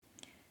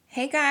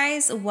Hey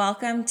guys,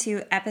 welcome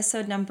to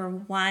episode number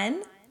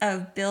 1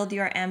 of Build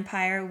Your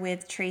Empire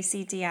with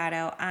Tracy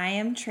Diato. I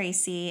am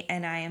Tracy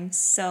and I am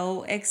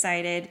so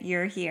excited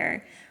you're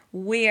here.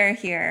 We are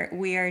here.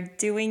 We are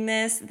doing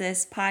this.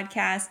 This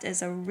podcast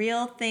is a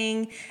real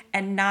thing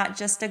and not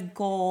just a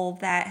goal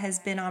that has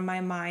been on my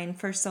mind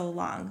for so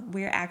long.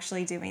 We're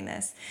actually doing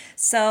this.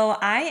 So,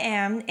 I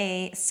am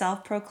a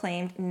self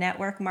proclaimed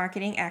network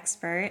marketing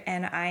expert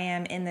and I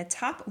am in the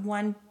top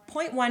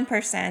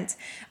 1.1%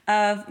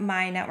 of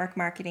my network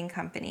marketing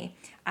company.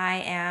 I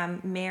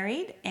am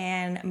married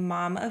and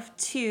mom of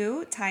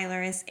 2.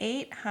 Tyler is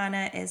 8,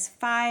 Hannah is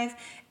 5,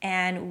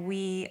 and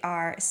we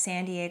are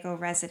San Diego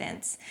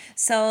residents.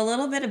 So, a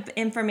little bit of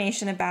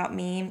information about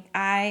me.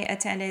 I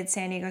attended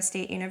San Diego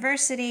State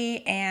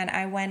University and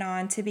I went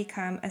on to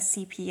become a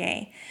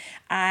CPA.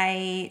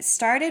 I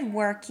started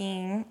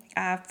working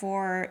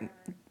for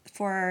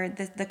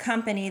the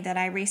company that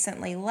I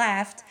recently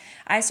left.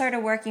 I started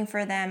working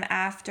for them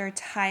after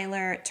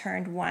Tyler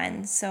turned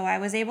 1. So I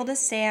was able to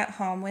stay at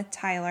home with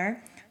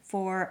Tyler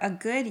for a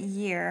good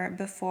year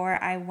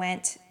before I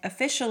went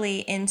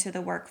officially into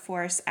the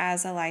workforce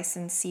as a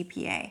licensed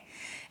CPA.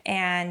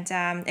 And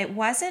it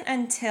wasn't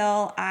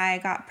until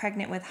I got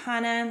pregnant with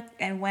Hannah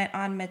and went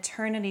on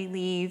maternity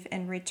leave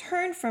and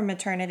returned from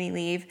maternity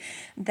leave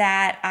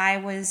that I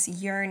was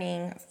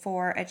yearning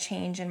for a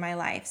change in my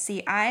life.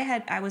 See,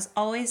 I was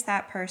always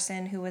that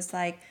person who was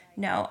like,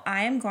 no,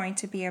 I am going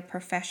to be a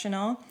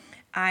professional.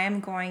 I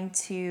am going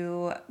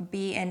to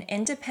be an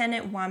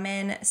independent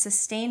woman,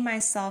 sustain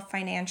myself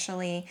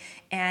financially,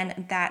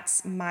 and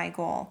that's my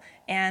goal.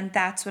 And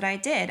that's what I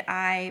did.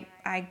 I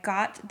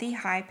got the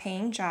high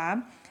paying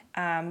job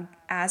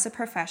as a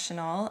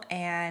professional,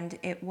 and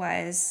it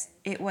was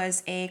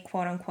a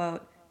quote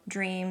unquote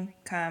dream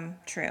come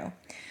true.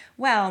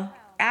 Well,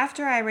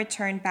 after I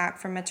returned back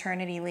from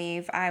maternity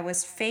leave, I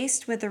was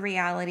faced with the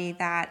reality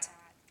that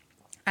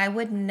I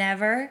would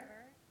never,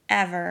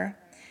 ever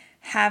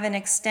have an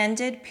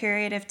extended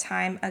period of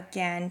time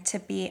again to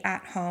be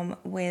at home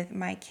with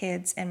my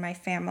kids and my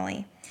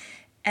family.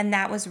 And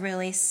that was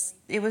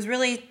it was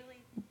really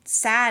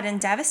sad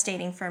and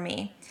devastating for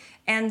me.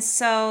 And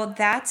so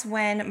that's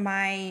when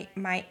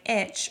my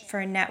itch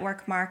for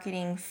network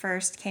marketing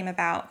first came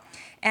about.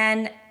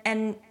 And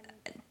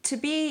to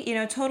be,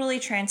 totally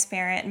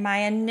transparent, my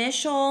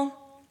initial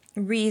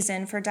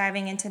reason for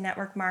diving into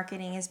network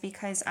marketing is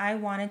because I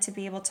wanted to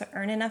be able to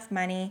earn enough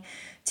money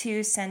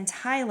to send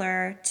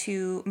Tyler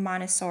to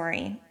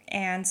Montessori.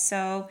 And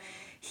so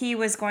he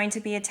was going to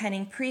be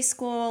attending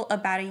preschool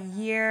about a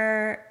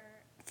year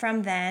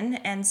from then.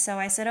 And so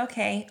I said,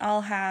 okay,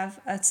 I'll have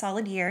a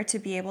solid year to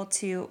be able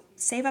to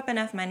save up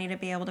enough money to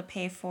be able to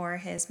pay for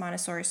his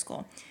Montessori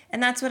school.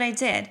 And that's what I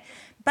did.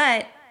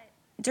 But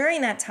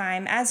during that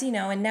time, as you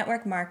know, in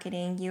network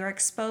marketing, you're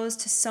exposed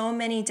to so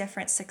many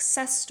different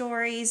success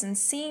stories and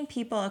seeing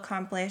people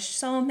accomplish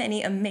so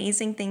many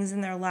amazing things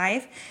in their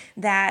life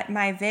that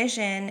my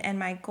vision and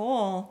my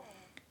goal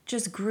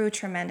just grew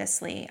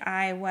tremendously.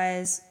 I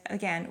was,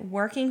 again,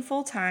 working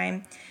full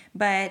time,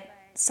 but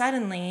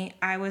suddenly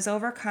I was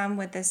overcome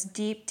with this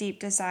deep, deep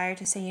desire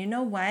to say, you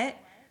know what?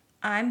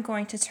 I'm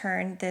going to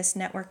turn this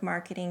network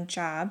marketing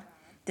job,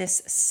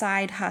 this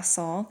side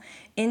hustle,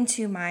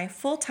 into my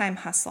full time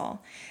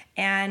hustle.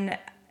 And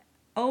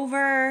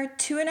over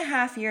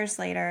 2.5 years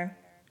later,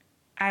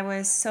 I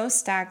was so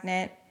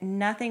stagnant,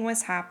 nothing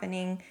was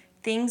happening.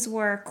 Things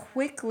were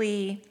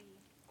quickly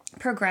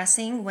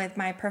progressing with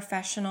my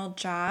professional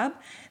job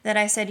that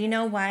I said, you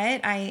know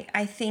what,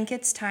 I think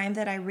it's time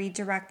that I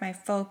redirect my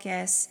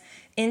focus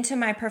into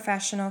my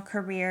professional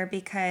career,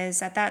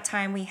 because at that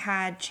time we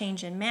had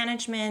change in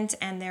management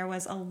and there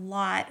was a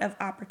lot of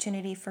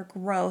opportunity for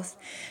growth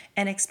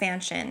and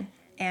expansion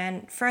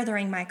and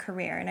furthering my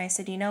career. And I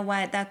said, you know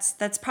what,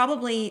 that's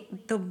probably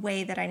the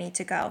way that I need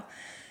to go.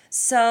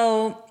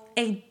 So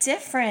a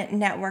different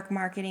network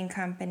marketing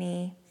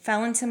company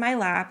fell into my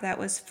lap that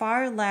was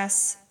far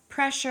less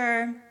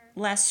pressure,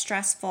 less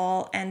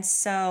stressful. And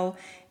so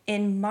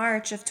in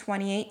March of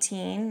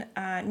 2018,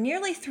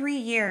 nearly 3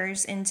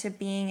 years into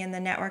being in the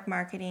network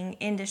marketing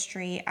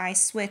industry, I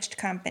switched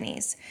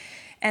companies.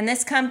 And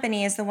this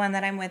company is the one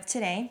that I'm with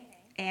today.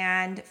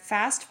 And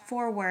fast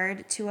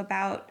forward to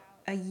about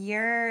a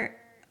year,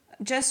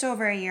 just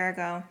over a year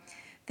ago,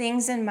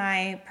 things in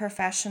my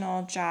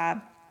professional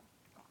job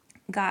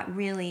got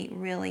really,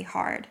 really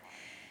hard.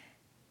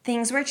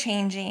 Things were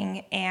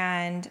changing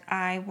and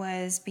I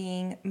was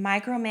being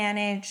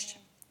micromanaged.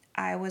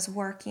 I was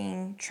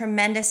working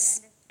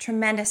tremendous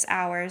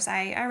hours.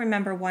 I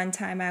remember one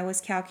time I was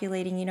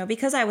calculating,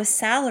 because I was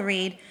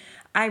salaried,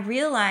 I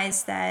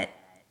realized that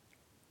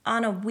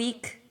on a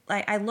week,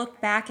 like I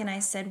looked back and I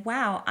said,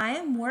 wow, I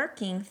am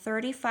working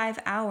 35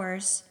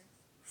 hours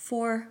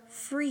for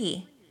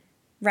free,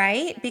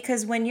 right?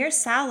 Because when you're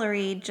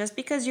salaried, just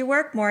because you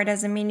work more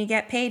doesn't mean you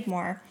get paid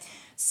more.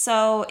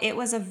 So it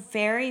was a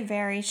very,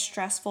 very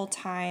stressful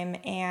time,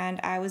 and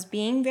I was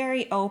being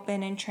very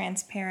open and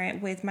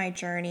transparent with my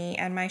journey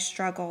and my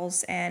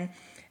struggles. And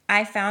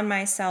I found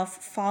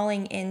myself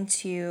falling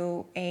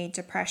into a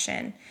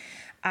depression.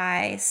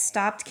 I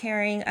stopped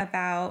caring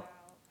about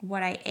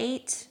what I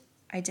ate.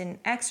 I didn't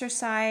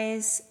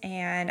exercise,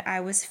 and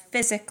I was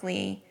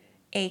physically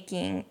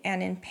aching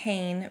and in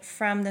pain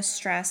from the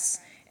stress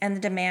and the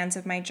demands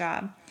of my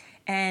job.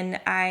 And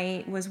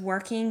I was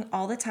working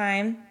all the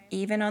time,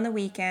 even on the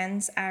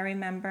weekends. I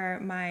remember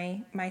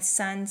my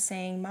son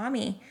saying,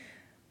 "Mommy,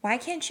 why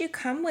can't you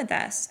come with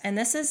us?" And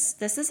this is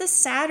a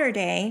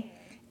Saturday,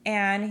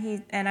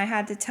 and I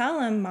had to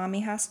tell him, "Mommy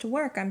has to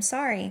work. I'm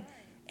sorry."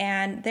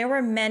 And there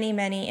were many,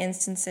 many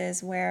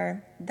instances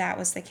where that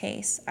was the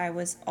case. I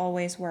was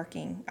always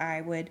working. I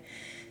would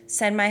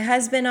send my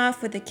husband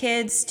off with the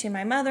kids to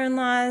my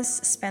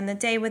mother-in-law's, spend the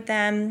day with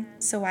them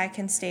so I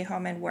can stay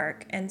home and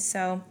work. And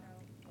so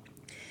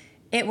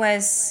it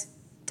was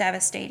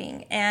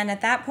devastating. And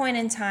at that point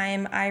in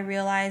time, I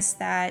realized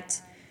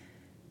that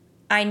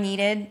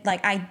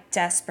I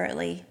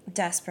desperately,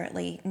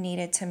 desperately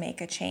needed to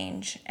make a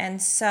change.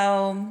 And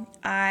so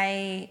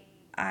I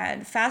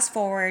fast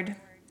forward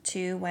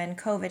to when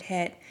COVID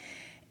hit.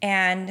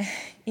 And,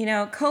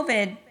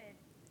 COVID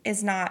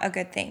is not a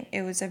good thing.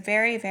 It was a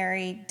very,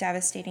 very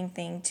devastating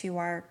thing to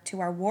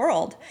our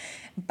world.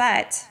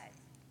 But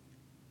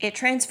it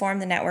transformed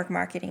the network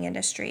marketing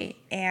industry.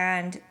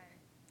 And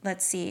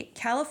let's see,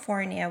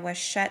 California was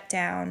shut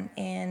down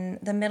in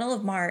the middle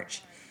of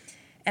March.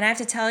 And I have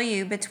to tell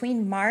you,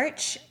 between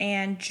March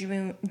and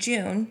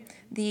June,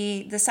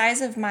 the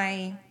size of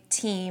my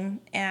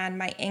team and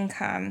my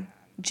income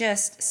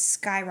just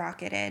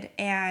skyrocketed,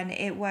 and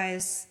it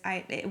was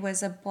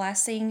a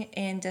blessing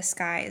in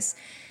disguise.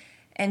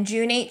 And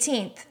June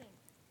 18th,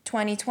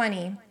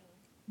 2020,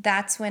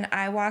 that's when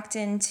I walked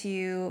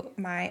into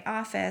my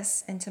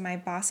office, into my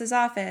boss's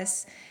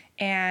office,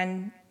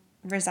 and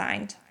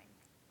resigned.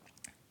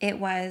 It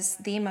was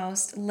the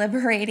most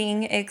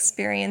liberating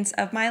experience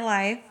of my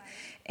life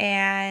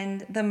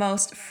and the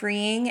most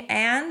freeing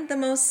and the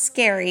most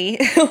scary,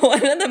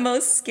 one of the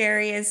most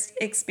scariest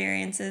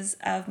experiences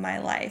of my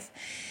life.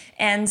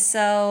 And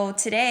so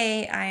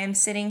today I am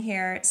sitting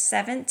here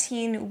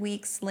 17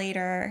 weeks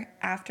later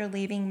after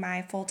leaving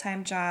my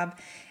full-time job,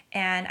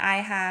 and I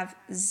have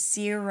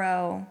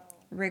zero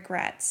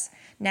regrets.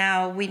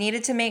 Now, we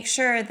needed to make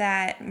sure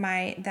that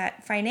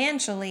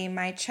financially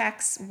my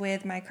checks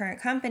with my current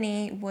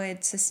company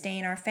would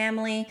sustain our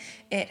family.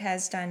 It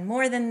has done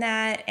more than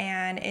that,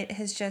 and it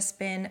has just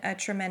been a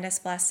tremendous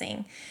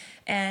blessing.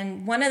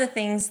 And one of the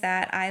things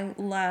that I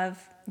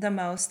love the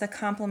most, the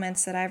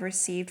compliments that I've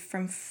received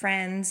from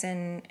friends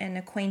and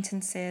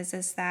acquaintances,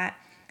 is that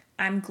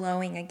I'm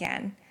glowing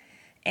again.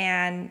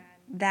 And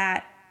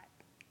that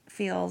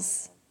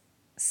feels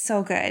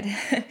so good.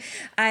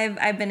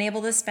 I've been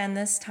able to spend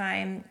this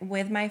time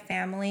with my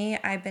family.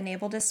 I've been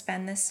able to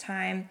spend this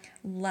time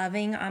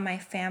loving on my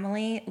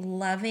family,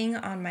 loving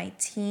on my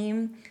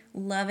team,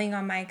 loving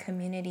on my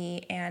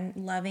community, and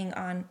loving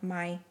on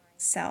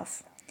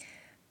myself.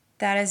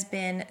 That has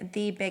been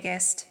the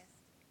biggest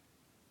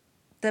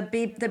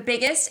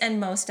and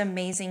most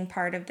amazing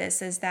part of this,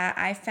 is that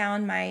I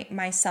found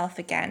myself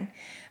again.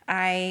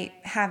 I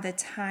have the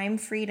time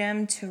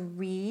freedom to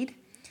read,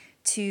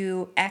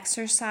 to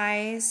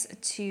exercise,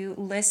 to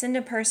listen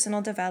to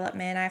personal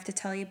development. I have to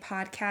tell you,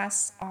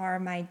 podcasts are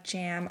my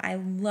jam. I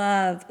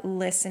love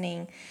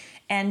listening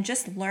and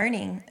just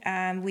learning.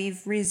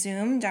 We've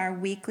resumed our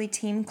weekly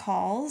team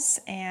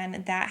calls,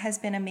 and that has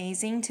been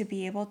amazing to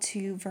be able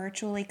to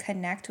virtually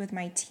connect with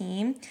my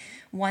team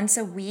once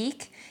a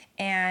week.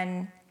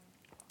 And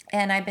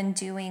I've been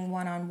doing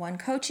one-on-one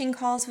coaching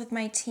calls with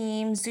my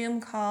team, Zoom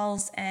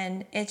calls,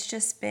 and it's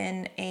just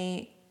been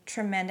a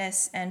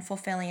tremendous and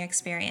fulfilling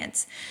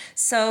experience.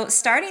 So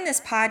starting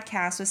this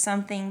podcast was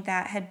something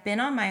that had been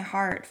on my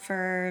heart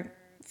for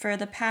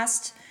the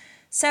past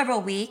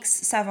several weeks,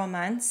 several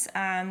months.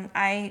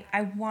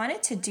 I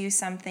wanted to do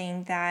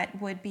something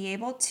that would be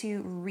able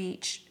to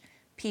reach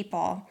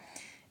people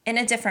in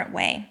a different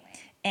way.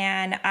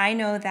 And I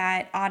know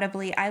that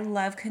audibly, I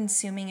love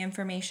consuming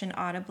information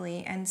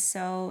audibly. And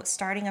so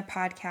starting a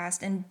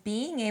podcast and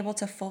being able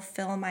to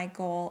fulfill my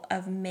goal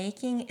of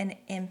making an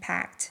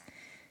impact,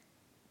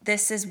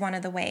 this is one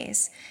of the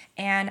ways.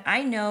 And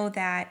I know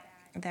that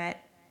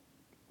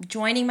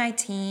joining my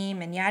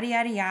team and yada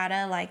yada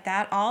yada, like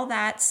that, all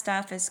that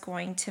stuff is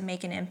going to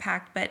make an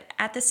impact. But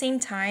at the same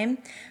time,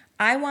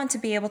 I want to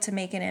be able to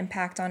make an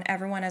impact on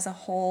everyone as a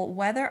whole,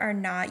 whether or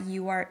not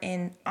you are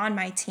on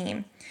my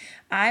team.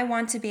 I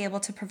want to be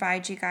able to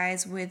provide you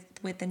guys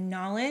with the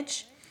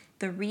knowledge,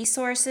 the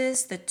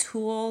resources, the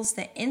tools,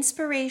 the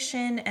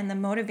inspiration, and the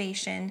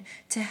motivation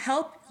to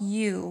help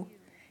you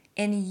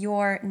in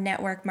your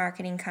network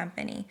marketing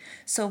company.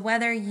 So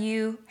whether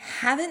you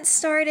haven't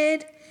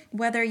started,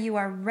 whether you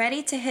are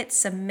ready to hit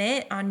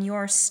submit on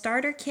your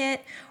starter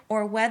kit,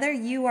 or whether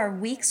you are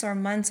weeks or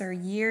months or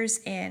years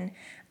in,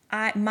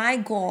 my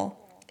goal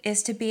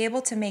is to be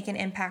able to make an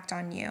impact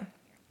on you.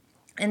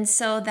 And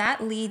so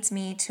that leads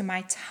me to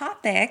my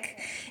topic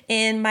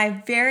in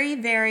my very,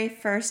 very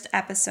first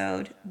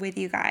episode with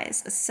you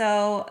guys.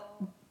 So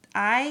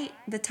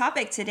The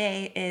topic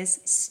today is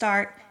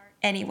start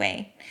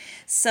anyway.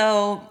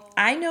 So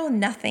I know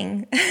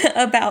nothing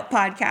about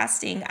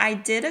podcasting. I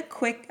did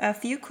a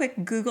few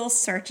quick Google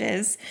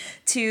searches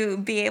to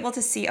be able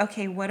to see,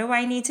 okay, what do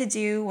I need to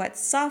do? What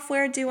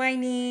software do I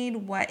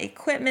need? What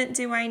equipment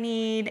do I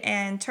need?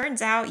 And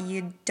turns out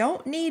you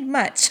don't need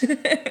much.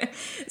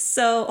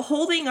 So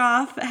holding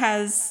off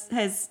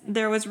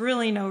there was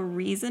really no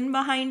reason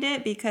behind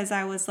it, because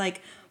I was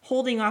like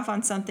holding off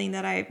on something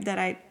that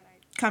I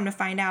come to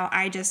find out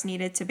I just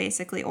needed to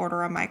basically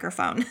order a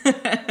microphone.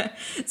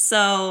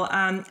 So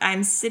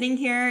I'm sitting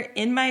here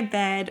in my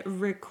bed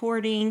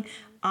recording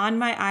on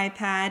my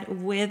iPad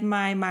with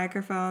my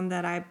microphone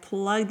that I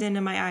plugged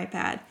into my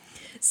iPad.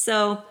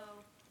 So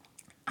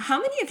how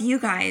many of you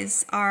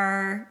guys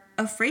are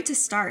afraid to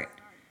start?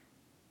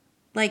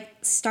 Like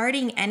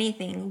starting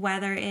anything,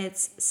 whether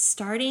it's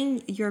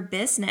starting your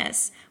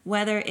business,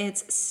 whether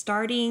it's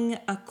starting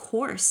a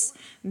course,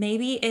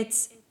 maybe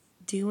it's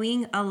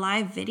doing a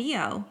live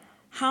video.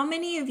 How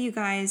many of you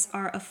guys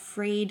are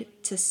afraid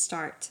to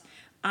start?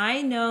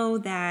 I know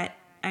that,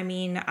 I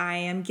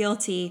am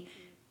guilty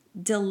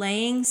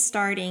delaying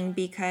starting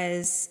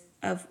because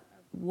of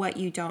what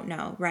you don't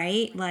know,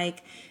 right?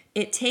 Like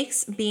it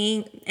takes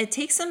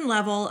some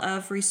level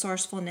of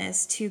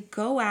resourcefulness to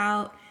go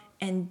out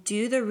and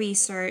do the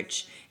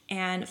research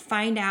and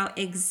find out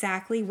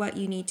exactly what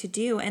you need to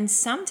do. And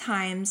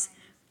sometimes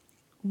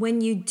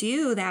when you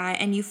do that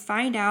and you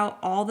find out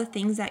all the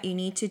things that you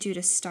need to do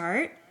to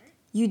start,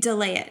 you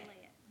delay it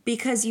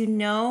because you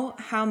know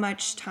how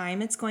much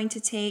time it's going to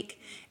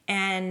take,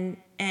 and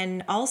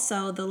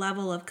also the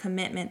level of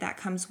commitment that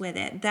comes with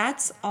it.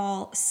 That's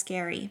all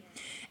scary.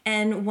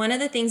 And one of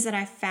the things that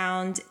I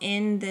found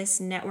in this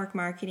network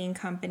marketing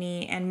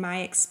company and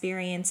my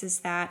experience is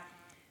that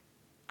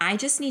I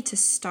just need to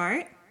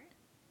start,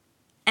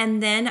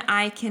 and then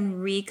I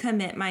can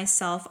recommit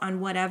myself on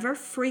whatever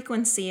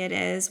frequency it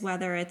is,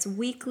 whether it's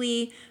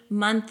weekly,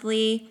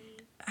 monthly,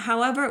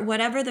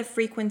 whatever the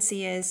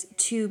frequency is,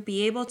 to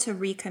be able to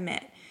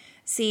recommit.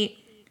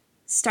 See,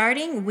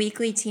 starting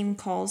weekly team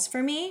calls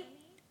for me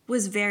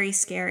was very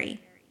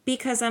scary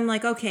because I'm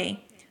like,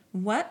 okay,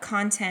 what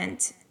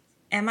content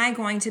am I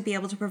going to be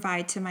able to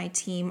provide to my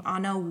team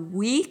on a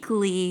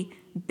weekly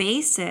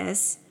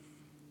basis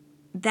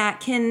that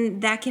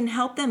can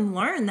help them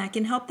learn, that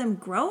can help them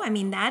grow?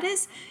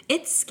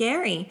 It's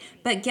scary.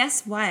 But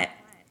guess what?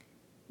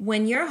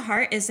 When your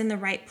heart is in the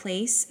right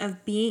place of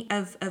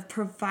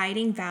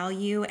providing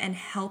value and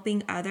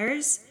helping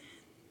others,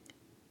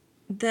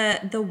 the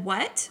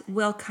what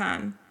will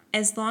come.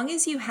 As long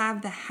as you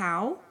have the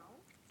how,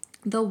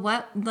 the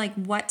what, like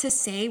what to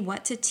say,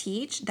 what to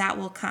teach, that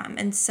will come.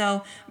 And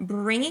so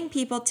bringing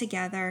people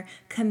together,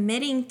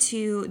 committing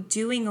to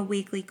doing a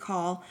weekly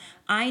call,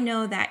 I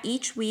know that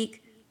each week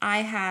I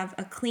have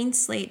a clean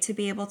slate to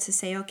be able to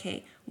say,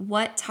 okay,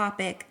 what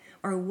topic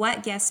or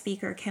what guest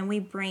speaker can we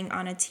bring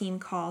on a team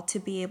call to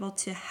be able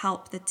to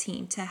help the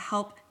team, to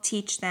help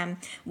teach them,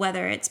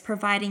 whether it's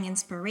providing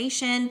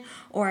inspiration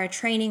or a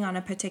training on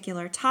a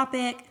particular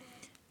topic.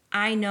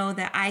 I know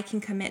that I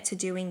can commit to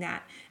doing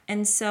that.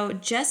 And so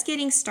just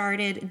getting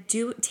started,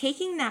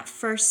 taking that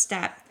first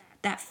step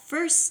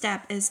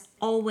is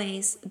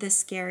always the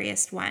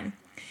scariest one.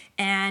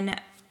 And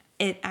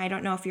I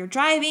don't know if you're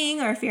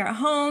driving or if you're at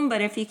home, but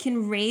if you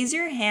can raise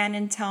your hand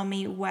and tell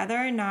me whether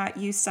or not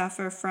you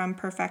suffer from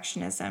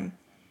perfectionism.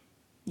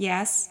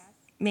 Yes,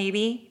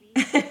 maybe.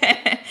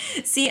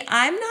 See,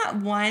 I'm not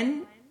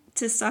one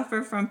to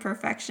suffer from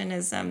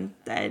perfectionism.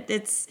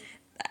 That's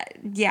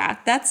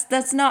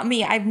not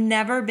me. I've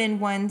never been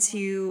one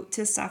to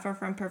suffer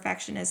from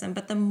perfectionism.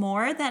 But the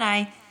more that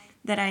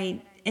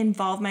I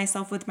involve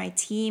myself with my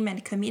team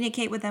and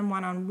communicate with them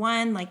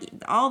one-on-one, like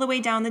all the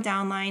way down the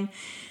downline,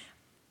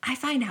 I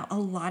find out a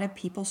lot of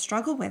people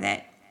struggle with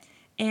it.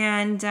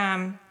 And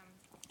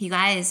you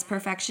guys,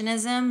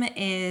 perfectionism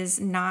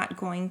is not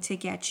going to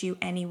get you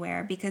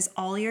anywhere, because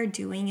all you're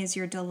doing is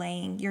you're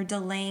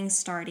delaying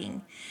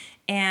starting.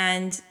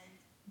 And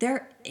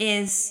there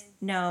is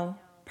no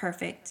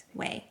perfect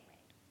way.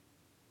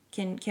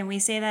 Can we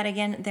say that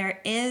again? There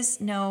is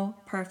no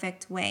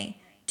perfect way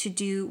to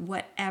do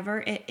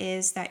whatever it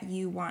is that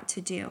you want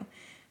to do.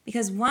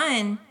 Because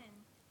one,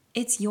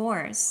 it's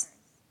yours.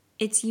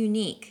 It's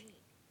unique.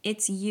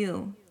 It's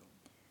you.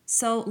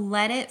 So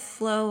let it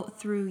flow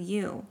through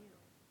you.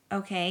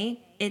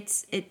 Okay?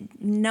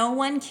 No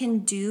one can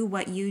do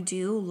what you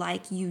do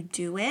like you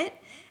do it,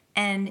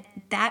 and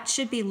that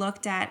should be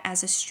looked at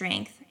as a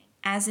strength,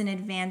 as an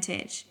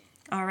advantage.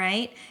 All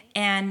right?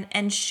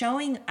 And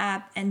showing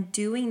up and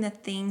doing the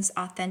things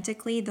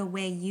authentically the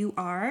way you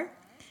are,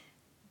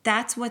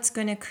 that's what's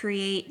going to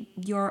create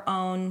your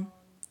own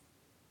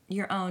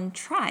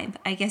tribe.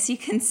 I guess you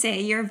can say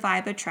your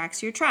vibe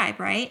attracts your tribe,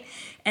 right?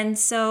 And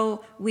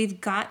so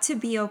we've got to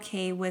be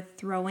okay with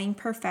throwing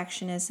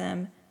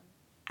perfectionism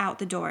out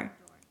the door.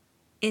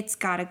 It's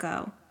got to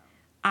go.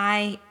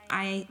 I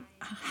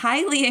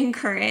highly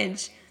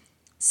encourage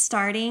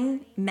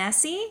starting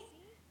messy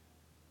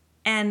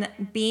and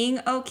being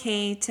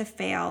okay to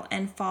fail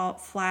and fall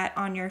flat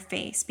on your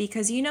face.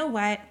 Because you know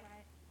what?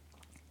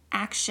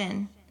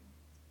 Action.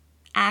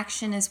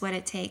 Action is what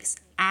it takes.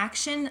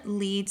 Action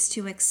leads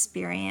to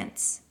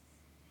experience.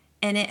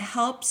 And it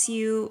helps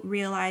you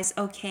realize,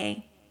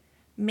 okay,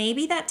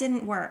 maybe that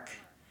didn't work.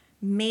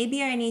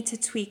 Maybe I need to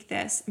tweak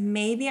this.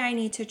 Maybe I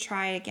need to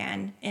try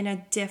again in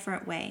a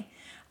different way.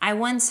 I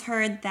once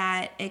heard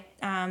that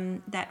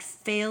that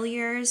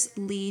failures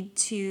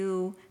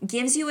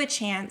gives you a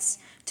chance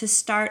to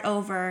start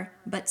over,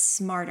 but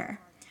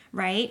smarter,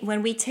 right?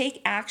 When we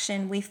take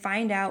action, we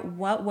find out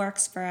what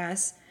works for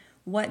us,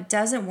 what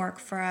doesn't work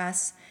for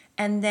us,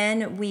 and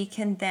then we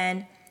can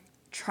then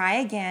try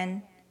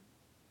again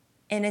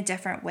in a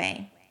different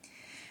way.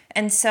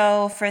 And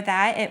so for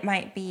that, it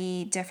might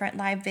be different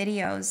live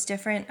videos,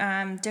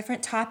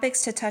 different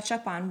topics to touch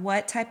up on.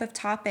 What type of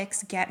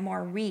topics get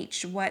more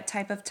reach? What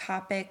type of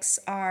topics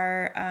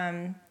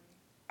are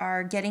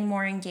getting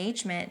more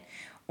engagement?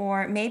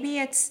 Or maybe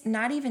it's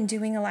not even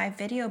doing a live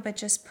video, but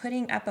just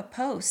putting up a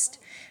post.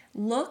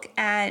 Look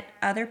at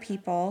other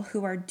people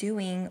who are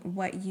doing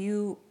what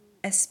you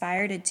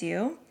aspire to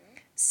do,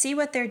 see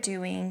what they're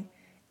doing,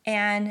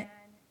 and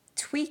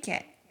tweak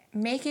it.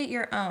 Make it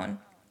your own.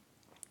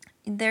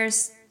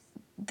 There's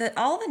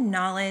all the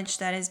knowledge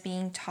that is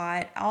being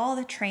taught, all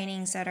the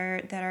trainings that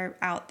are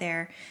out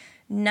there,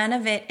 none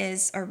of it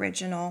is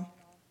original.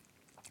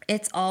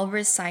 It's all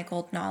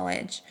recycled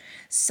knowledge.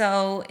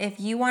 So if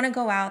you want to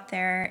go out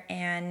there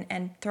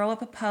and throw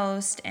up a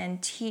post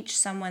and teach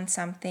someone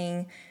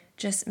something,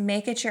 just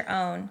make it your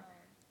own.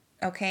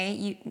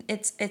 Okay?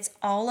 It's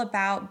all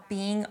about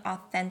being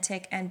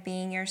authentic and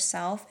being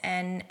yourself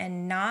and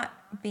not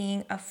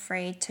being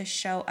afraid to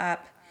show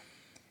up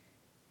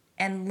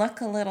and look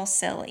a little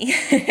silly.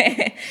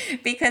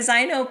 Because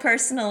I know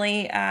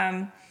personally,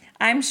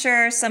 I'm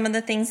sure some of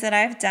the things that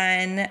I've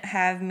done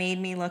have made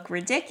me look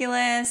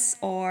ridiculous,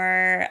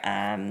 or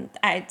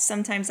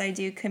sometimes I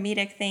do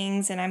comedic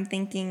things and I'm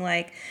thinking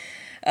like,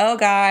 oh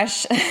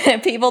gosh,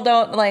 people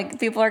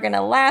are going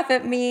to laugh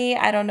at me.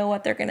 I don't know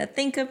what they're going to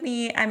think of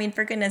me. I mean,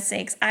 for goodness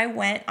sakes, I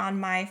went on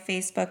my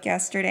Facebook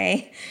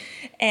yesterday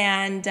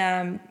and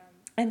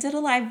did a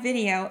live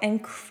video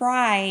and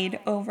cried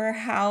over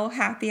how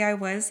happy I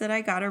was that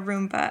I got a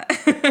Roomba.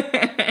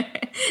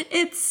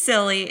 It's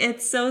silly.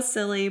 It's so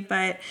silly,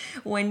 but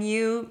when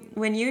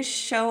you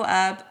show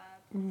up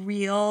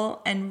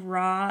real and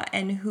raw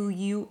and who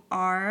you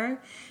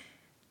are,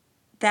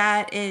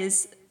 that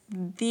is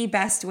the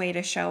best way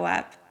to show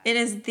up. It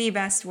is the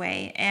best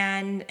way.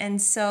 And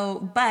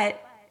so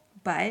but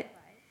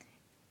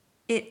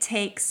it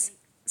takes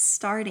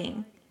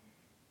starting.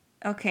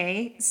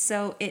 Okay,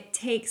 so it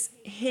takes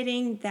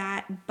hitting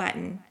that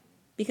button,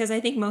 because I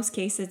think most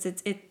cases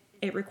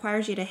it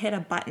requires you to hit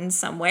a button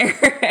somewhere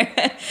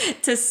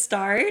to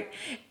start.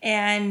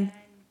 And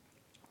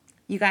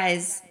you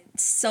guys,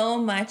 so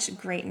much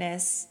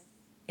greatness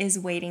is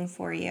waiting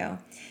for you.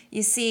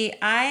 You see,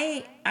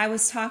 I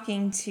was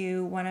talking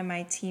to one of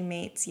my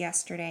teammates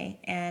yesterday,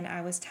 and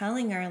I was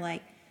telling her,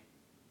 like,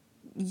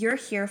 you're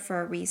here for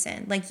a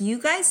reason. Like, you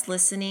guys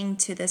listening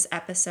to this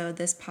episode,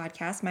 this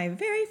podcast, my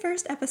very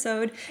first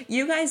episode,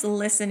 you guys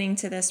listening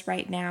to this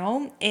right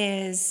now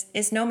is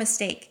no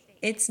mistake.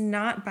 It's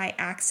not by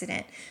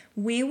accident.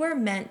 We were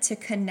meant to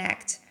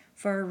connect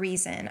for a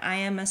reason. I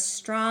am a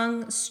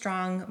strong,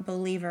 strong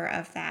believer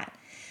of that.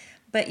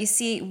 But you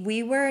see,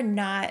 we were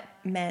not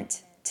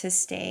meant to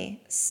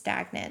stay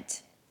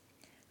stagnant.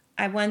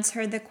 I once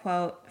heard the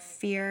quote,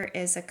 "Fear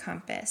is a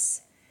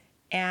compass."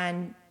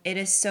 And it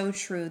is so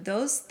true.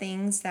 Those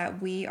things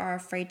that we are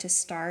afraid to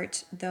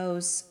start,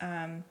 those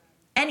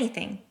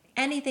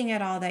anything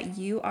at all that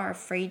you are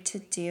afraid to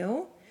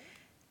do,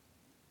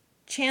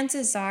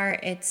 chances are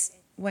it's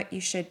what you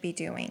should be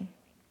doing.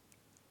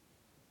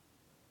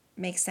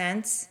 Make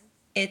sense?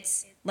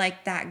 It's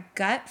like that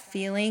gut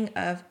feeling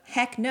of,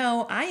 heck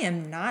no, I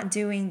am not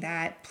doing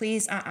that.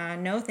 Please,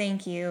 no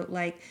thank you.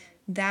 Like,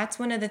 that's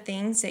one of the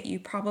things that you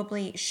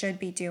probably should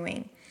be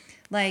doing.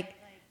 Like,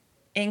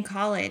 in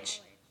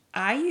college,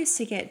 I used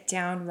to get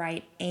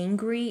downright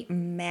angry,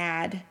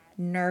 mad,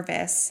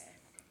 nervous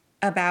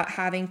about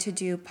having to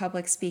do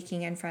public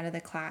speaking in front of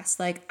the class.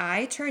 Like,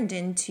 I turned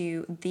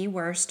into the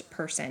worst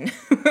person.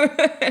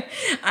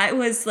 I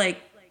was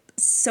like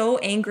so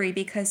angry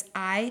because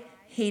I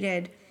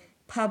hated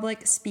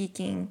public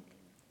speaking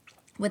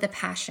with a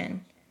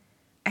passion.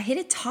 I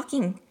hated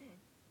talking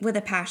with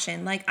a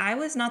passion. Like, I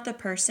was not the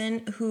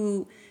person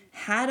who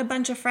had a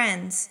bunch of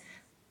friends.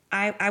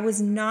 I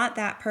was not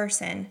that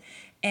person.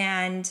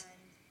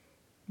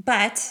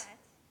 But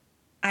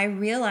I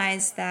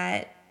realized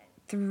that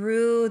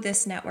through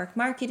this network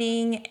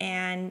marketing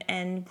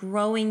and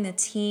growing the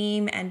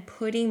team and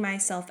putting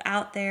myself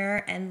out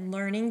there and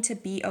learning to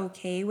be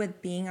okay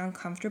with being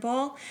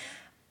uncomfortable,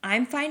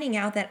 I'm finding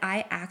out that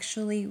I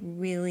actually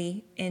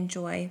really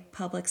enjoy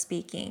public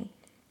speaking.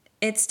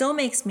 It still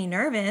makes me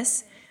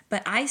nervous,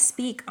 but I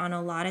speak on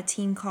a lot of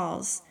team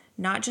calls.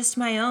 Not just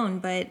my own,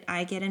 but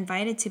I get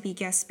invited to be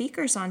guest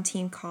speakers on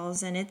team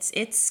calls, and it's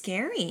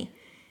scary.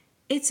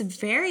 it's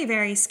very,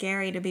 very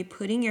scary to be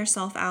putting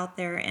yourself out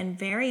there and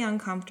very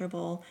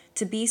uncomfortable,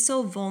 to be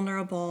so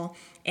vulnerable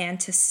and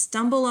to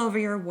stumble over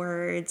your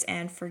words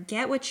and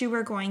forget what you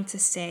were going to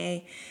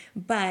say.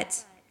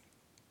 But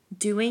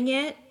doing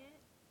it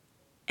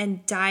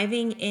and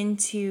diving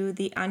into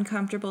the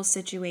uncomfortable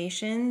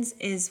situations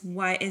is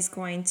what is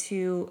going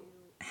to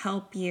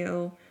help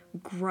you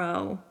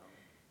grow.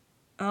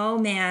 Oh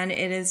man,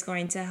 it is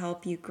going to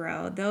help you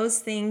grow. Those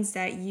things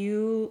that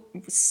you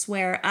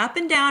swear up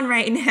and down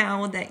right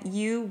now that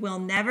you will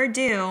never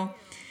do,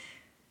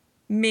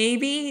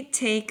 maybe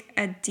take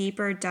a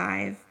deeper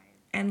dive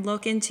and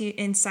look into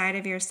inside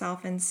of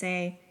yourself and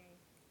say,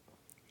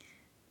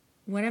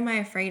 what am I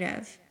afraid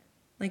of?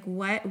 Like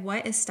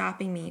what is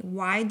stopping me?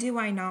 Why do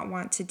I not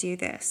want to do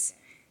this?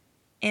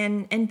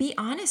 And be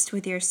honest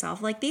with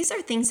yourself. Like, these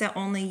are things that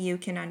only you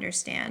can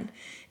understand.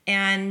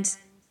 And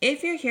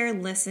if you're here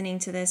listening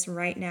to this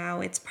right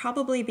now, it's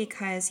probably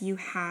because you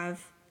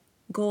have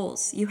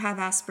goals, you have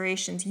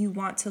aspirations, you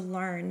want to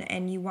learn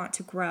and you want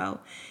to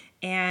grow.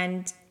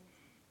 And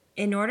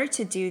in order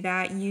to do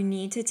that, you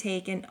need to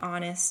take an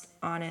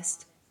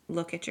honest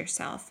look at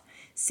yourself.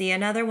 See,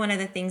 another one of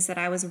the things that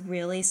I was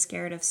really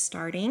scared of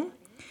starting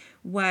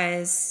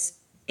was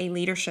a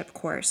leadership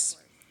course.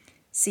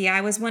 See,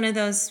 I was one of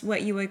those,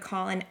 what you would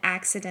call an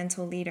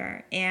accidental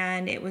leader.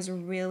 And it was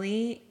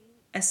really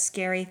a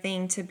scary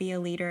thing to be a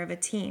leader of a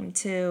team,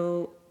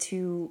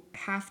 to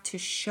have to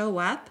show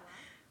up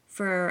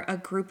for a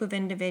group of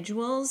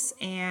individuals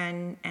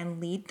and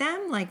lead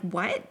them. Like,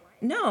 what?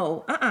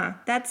 No,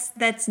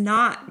 that's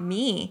not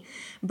me.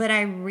 But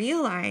I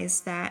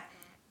realized that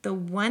the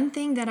one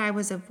thing that I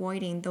was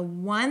avoiding, the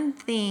one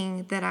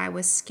thing that I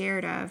was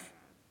scared of,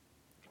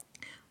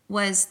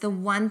 was the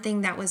one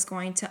thing that was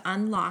going to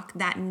unlock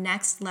that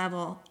next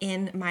level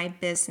in my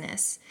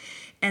business.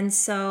 And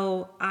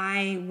so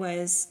I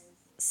was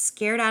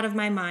scared out of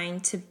my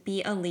mind to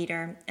be a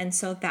leader. And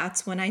so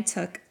that's when I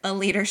took a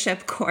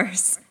leadership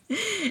course.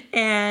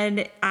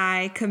 And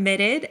I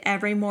committed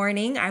every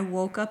morning. I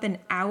woke up an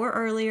hour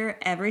earlier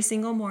every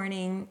single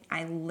morning.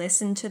 I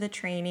listened to the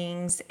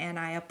trainings and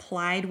I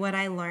applied what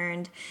I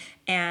learned.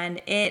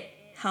 And it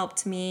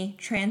helped me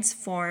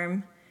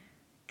transform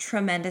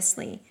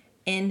tremendously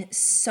in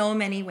so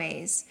many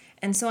ways.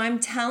 And so I'm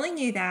telling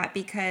you that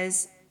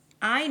because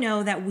I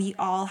know that we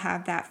all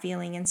have that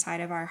feeling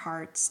inside of our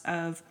hearts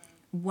of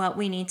what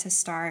we need to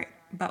start,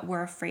 but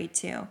we're afraid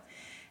to.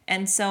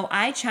 And so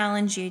I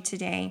challenge you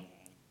today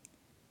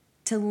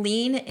to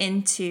lean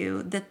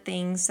into the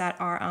things that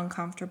are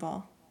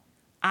uncomfortable.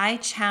 I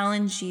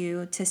challenge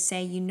you to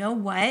say, you know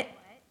what?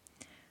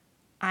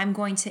 I'm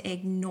going to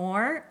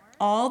ignore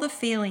all the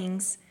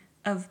feelings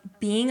of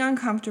being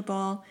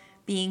uncomfortable,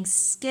 being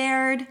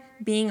scared,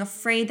 being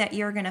afraid that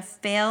you're going to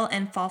fail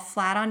and fall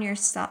flat on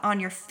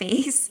your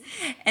face,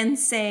 and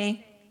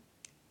say,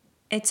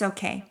 it's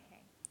okay.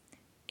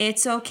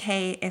 It's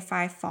okay if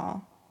I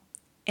fall.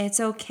 It's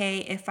okay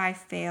if I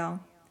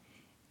fail.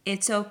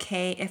 It's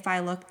okay if I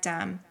look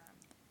dumb.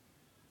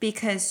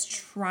 Because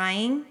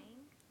trying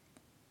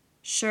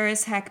sure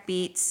as heck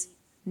beats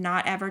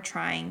not ever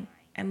trying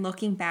and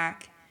looking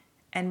back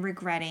and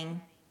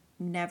regretting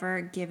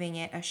never giving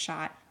it a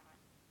shot.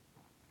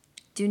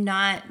 Do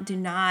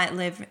not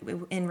live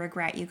in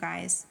regret, you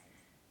guys.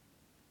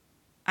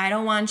 I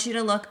don't want you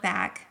to look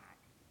back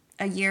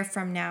a year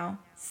from now,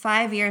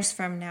 5 years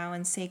from now,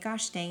 and say,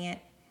 gosh dang it,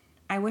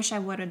 I wish I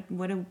would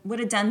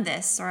have done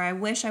this, or I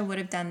wish I would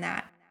have done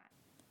that.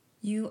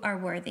 You are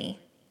worthy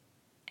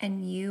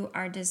and you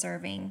are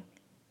deserving.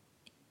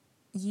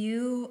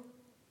 You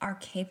are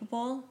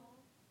capable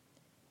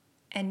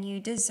and you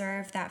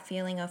deserve that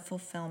feeling of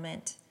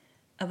fulfillment,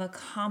 of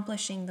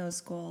accomplishing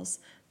those goals,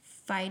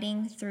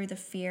 fighting through the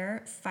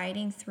fear,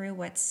 fighting through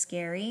what's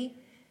scary,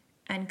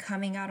 and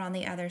coming out on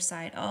the other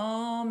side.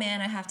 Oh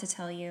man, I have to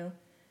tell you,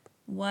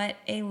 what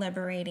a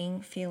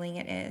liberating feeling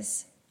it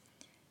is.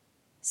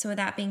 So with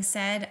that being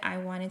said, I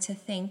wanted to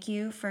thank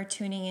you for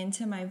tuning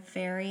into my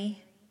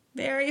very,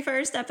 very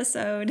first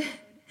episode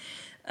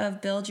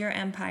of Build Your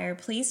Empire.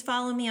 Please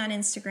follow me on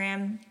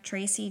Instagram,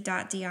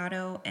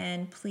 tracy.diotto,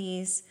 and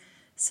please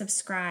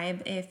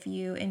subscribe if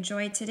you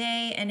enjoyed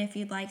today and if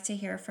you'd like to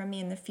hear from me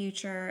in the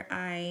future.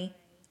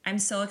 I'm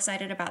so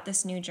excited about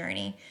this new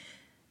journey.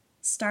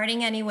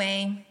 Starting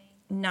anyway,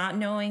 not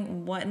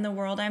knowing what in the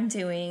world I'm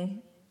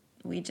doing.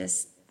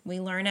 We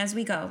learn as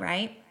we go,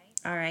 right?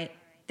 All right.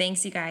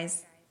 Thanks, you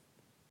guys.